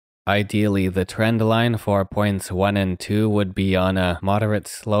Ideally, the trend line for points 1 and 2 would be on a moderate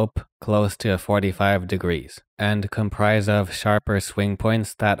slope close to 45 degrees, and comprise of sharper swing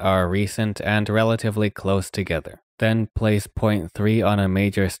points that are recent and relatively close together. Then place point 3 on a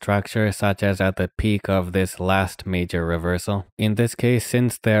major structure such as at the peak of this last major reversal. In this case,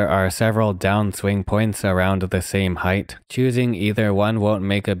 since there are several downswing points around the same height, choosing either one won't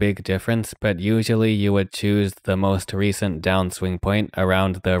make a big difference, but usually you would choose the most recent downswing point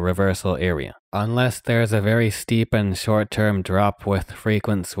around the reversal area. Unless there's a very steep and short-term drop with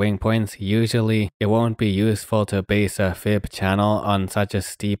frequent swing points, usually it won't be useful to base a fib channel on such a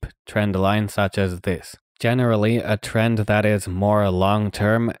steep trend line such as this. Generally, a trend that is more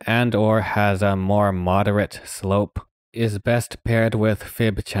long-term and or has a more moderate slope is best paired with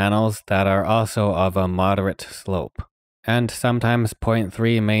fib channels that are also of a moderate slope. And sometimes point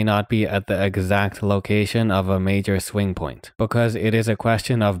 3 may not be at the exact location of a major swing point, because it is a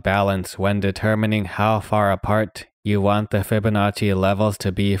question of balance when determining how far apart you want the Fibonacci levels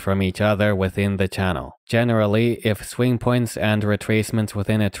to be from each other within the channel. Generally, if swing points and retracements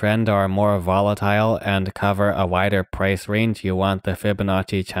within a trend are more volatile and cover a wider price range, you want the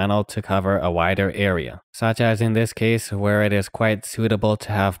Fibonacci channel to cover a wider area, such as in this case where it is quite suitable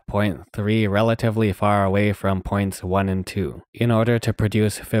to have point 3 relatively far away from points 1 and 2, in order to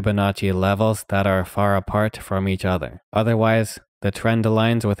produce Fibonacci levels that are far apart from each other. Otherwise, the trend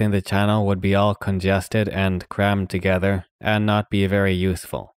lines within the channel would be all congested and crammed together and not be very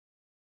useful.